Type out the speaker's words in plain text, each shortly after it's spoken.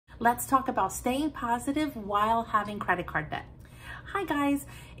Let's talk about staying positive while having credit card debt. Hi guys,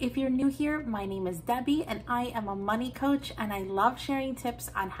 if you're new here, my name is Debbie and I am a money coach and I love sharing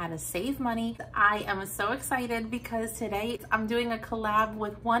tips on how to save money. I am so excited because today I'm doing a collab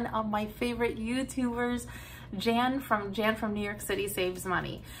with one of my favorite YouTubers, Jan from New York City Saves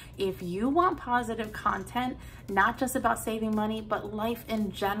Money. If you want positive content, not just about saving money, but life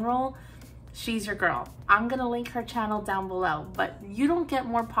in general, she's your girl. I'm gonna link her channel down below, but you don't get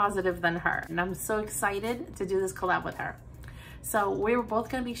more positive than her. And I'm so excited to do this collab with her. So we're both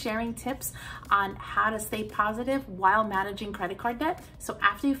gonna be sharing tips on how to stay positive while managing credit card debt. So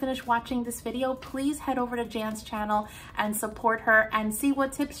after you finish watching this video, please head over to Jan's channel and support her and see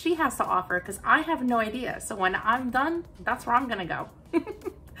what tips she has to offer, because I have no idea. So when I'm done, that's where I'm gonna go.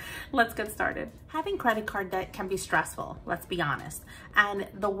 Let's get started. Having credit card debt can be stressful, let's be honest. And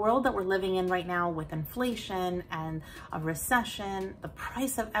the world that we're living in right now with inflation and a recession, the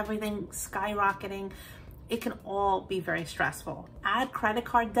price of everything skyrocketing, it can all be very stressful. Add credit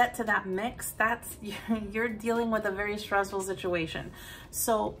card debt to that mix, you're dealing with a very stressful situation.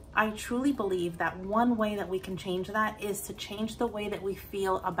 So I truly believe that one way that we can change that is to change the way that we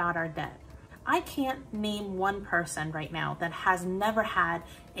feel about our debt. I can't name one person right now that has never had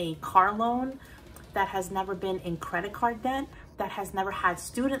a car loan, that has never been in credit card debt, that has never had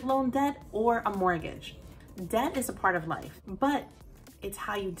student loan debt or a mortgage. Debt is a part of life, but it's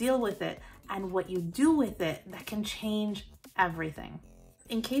how you deal with it and what you do with it that can change everything.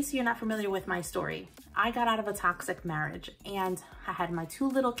 In case you're not familiar with my story, I got out of a toxic marriage and I had my 2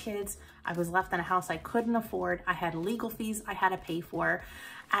 little kids. I was left in a house I couldn't afford. I had legal fees I had to pay for,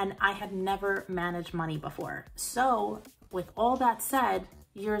 and I had never managed money before. So with all that said,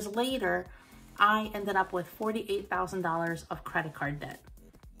 years later, I ended up with $48,000 of credit card debt.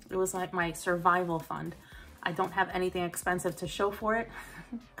 It was like my survival fund. I don't have anything expensive to show for it.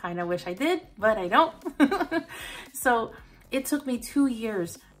 Kind of wish I did, but I don't. So it took me 2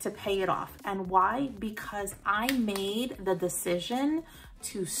 years to pay it off. And why? Because I made the decision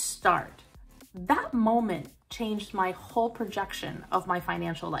to start. That moment changed my whole projection of my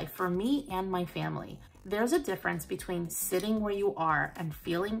financial life for me and my family. There's a difference between sitting where you are and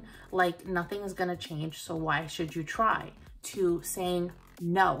feeling like nothing is gonna change, so why should you try, to saying,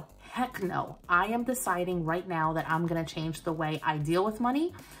 no, heck no. I am deciding right now that I'm gonna change the way I deal with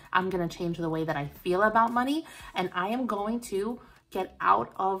money. I'm gonna change the way that I feel about money, and I am going to get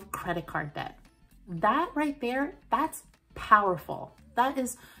out of credit card debt. That right there, that's powerful. That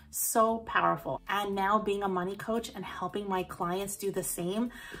is so powerful. And now being a money coach and helping my clients do the same,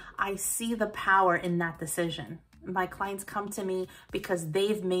 I see the power in that decision. My clients come to me because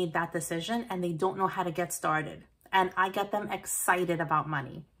they've made that decision and they don't know how to get started. And I get them excited about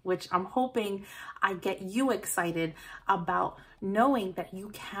money, which I'm hoping I get you excited about knowing that you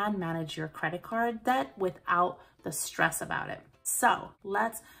can manage your credit card debt without the stress about it. So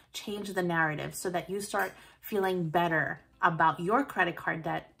let's change the narrative so that you start feeling better about your credit card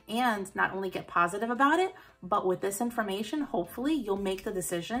debt and not only get positive about it, but with this information, hopefully you'll make the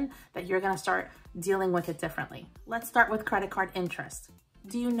decision that you're gonna start dealing with it differently. Let's start with credit card interest.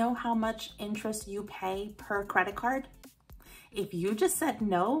 Do you know how much interest you pay per credit card? If you just said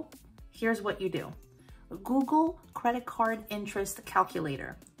no, here's what you do. Google credit card interest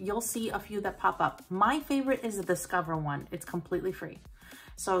calculator. You'll see a few that pop up. My favorite is the Discover one. It's completely free.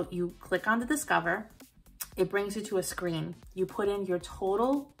 So you click on the Discover, it brings you to a screen. You put in your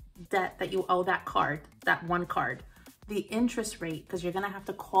total debt that you owe that card, that one card, the interest rate, because you're gonna have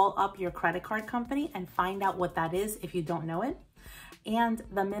to call up your credit card company and find out what that is if you don't know it, and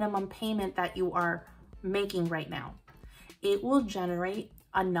the minimum payment that you are making right now. It will generate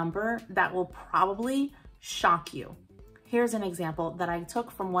a number that will probably shock you. Here's an example that I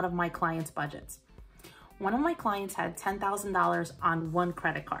took from one of my clients' budgets. One of my clients had $10,000 on one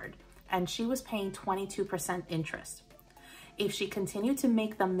credit card and she was paying 22% interest. If she continued to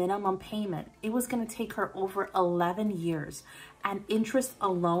make the minimum payment, it was gonna take her over 11 years, and interest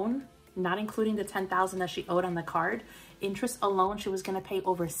alone, not including the $10,000 that she owed on the card, interest alone, she was gonna pay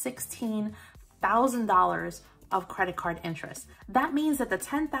over $16,000 of credit card interest. That means that the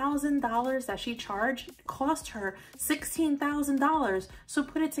 $10,000 that she charged cost her $16,000. So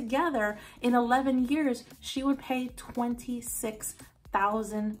put it together, in 11 years, she would pay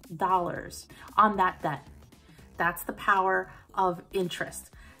 $26,000 on that debt. That's the power of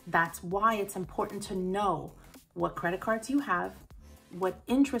interest. That's why it's important to know what credit cards you have, what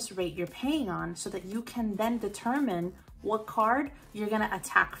interest rate you're paying on, so that you can then determine what card you're gonna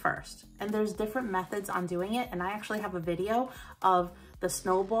attack first. And there's different methods on doing it. And I actually have a video of the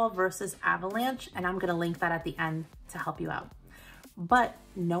snowball versus avalanche, and I'm gonna link that at the end to help you out. But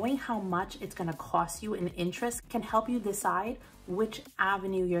knowing how much it's gonna cost you in interest can help you decide which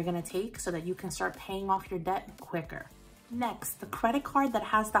avenue you're gonna take so that you can start paying off your debt quicker. Next, the credit card that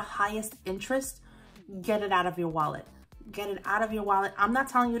has the highest interest, get it out of your wallet. Get it out of your wallet. I'm not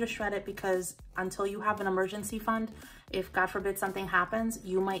telling you to shred it, because until you have an emergency fund, if God forbid something happens,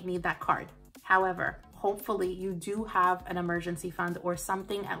 you might need that card. However, hopefully you do have an emergency fund or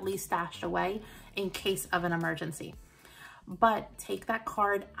something at least stashed away in case of an emergency. But take that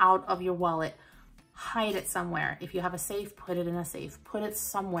card out of your wallet, hide it somewhere. If you have a safe, put it in a safe, put it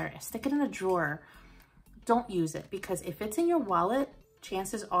somewhere, stick it in a drawer. Don't use it, because if it's in your wallet,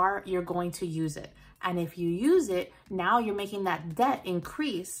 chances are you're going to use it. And if you use it, now you're making that debt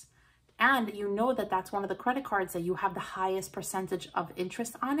increase. And you know that that's one of the credit cards that you have the highest percentage of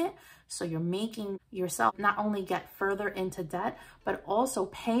interest on it. So you're making yourself not only get further into debt, but also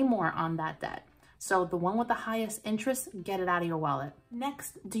pay more on that debt. So the one with the highest interest, get it out of your wallet.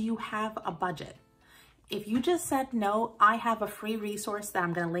 Next, do you have a budget? If you just said no, I have a free resource that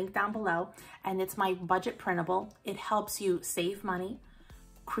I'm going to link down below, and it's my budget printable. It helps you save money,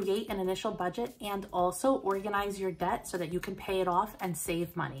 create an initial budget, and also organize your debt so that you can pay it off and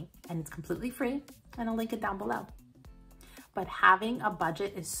save money. And it's completely free, and I'll link it down below. But having a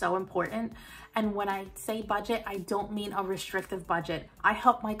budget is so important. And when I say budget, I don't mean a restrictive budget. I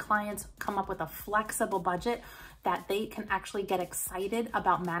help my clients come up with a flexible budget that they can actually get excited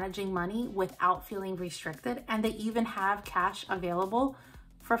about managing money without feeling restricted. And they even have cash available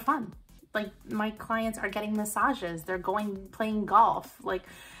for fun. Like, my clients are getting massages, they're playing golf, like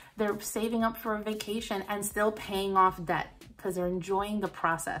they're saving up for a vacation and still paying off debt because they're enjoying the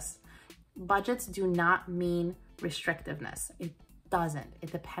process. Budgets do not mean restrictiveness. It doesn't.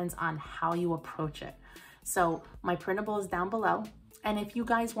 It depends on how you approach it. So my printable is down below. And if you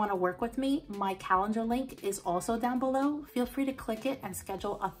guys want to work with me, my calendar link is also down below. Feel free to click it and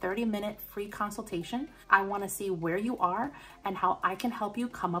schedule a 30-minute free consultation. I want to see where you are and how I can help you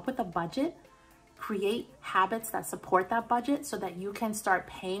come up with a budget, create habits that support that budget so that you can start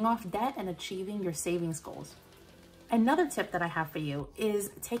paying off debt and achieving your savings goals. Another tip that I have for you is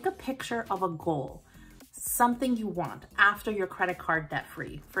take a picture of a goal, something you want after your credit card debt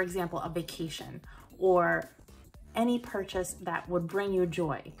free. For example, a vacation or any purchase that would bring you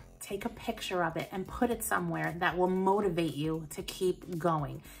joy. Take a picture of it and put it somewhere that will motivate you to keep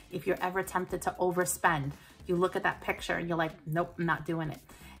going. If you're ever tempted to overspend, you look at that picture and you're like, nope, I'm not doing it.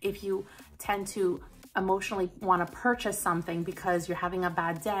 If you tend to emotionally want to purchase something because you're having a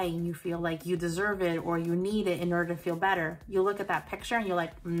bad day and you feel like you deserve it or you need it in order to feel better, you look at that picture and you're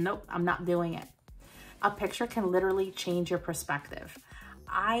like, nope, I'm not doing it. A picture can literally change your perspective.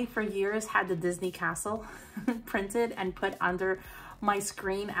 I, for years, had the Disney castle printed and put under my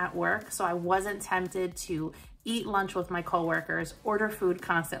screen at work, so I wasn't tempted to eat lunch with my coworkers, order food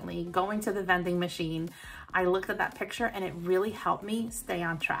constantly, going to the vending machine. I looked at that picture and it really helped me stay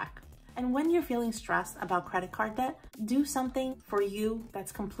on track. And when you're feeling stressed about credit card debt, do something for you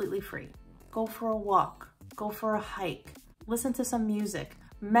that's completely free. Go for a walk, go for a hike, listen to some music,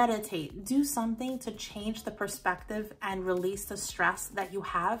 meditate, do something to change the perspective and release the stress that you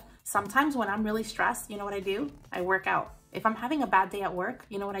have. Sometimes when I'm really stressed, you know what I do? I work out. If I'm having a bad day at work,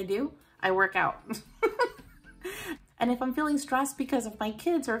 you know what I do? I work out. And if I'm feeling stressed because of my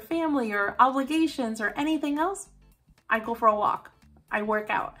kids or family or obligations or anything else, I go for a walk. I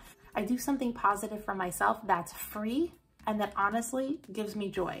work out. I do something positive for myself that's free and that honestly gives me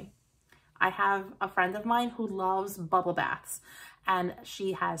joy. I have a friend of mine who loves bubble baths, and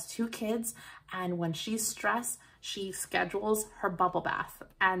she has 2 kids, and when she's stressed, she schedules her bubble bath,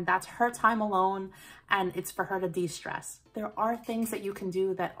 and that's her time alone, and it's for her to de-stress. There are things that you can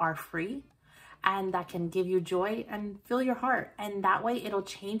do that are free and that can give you joy and fill your heart, and that way it'll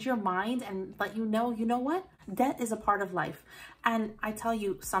change your mind and let you know what? Debt is a part of life. And I tell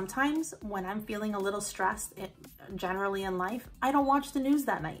you, sometimes when I'm feeling a little stressed, generally in life, I don't watch the news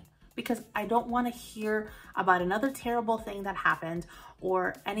that night, because I don't want to hear about another terrible thing that happened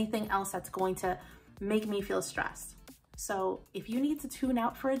or anything else that's going to make me feel stressed. So if you need to tune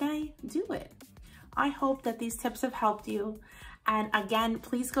out for a day, do it. I hope that these tips have helped you. And again,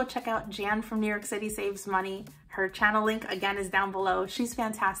 please go check out Jan from New York City Saves Money. Her channel link again is down below. She's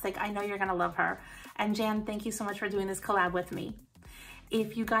fantastic. I know you're gonna love her. And Jan, thank you so much for doing this collab with me.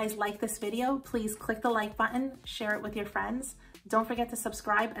 If you guys like this video, please click the like button, share it with your friends. Don't forget to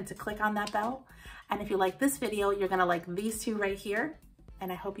subscribe and to click on that bell. And if you like this video, you're gonna like these 2 right here.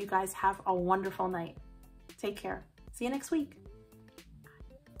 And I hope you guys have a wonderful night. Take care. See you next week.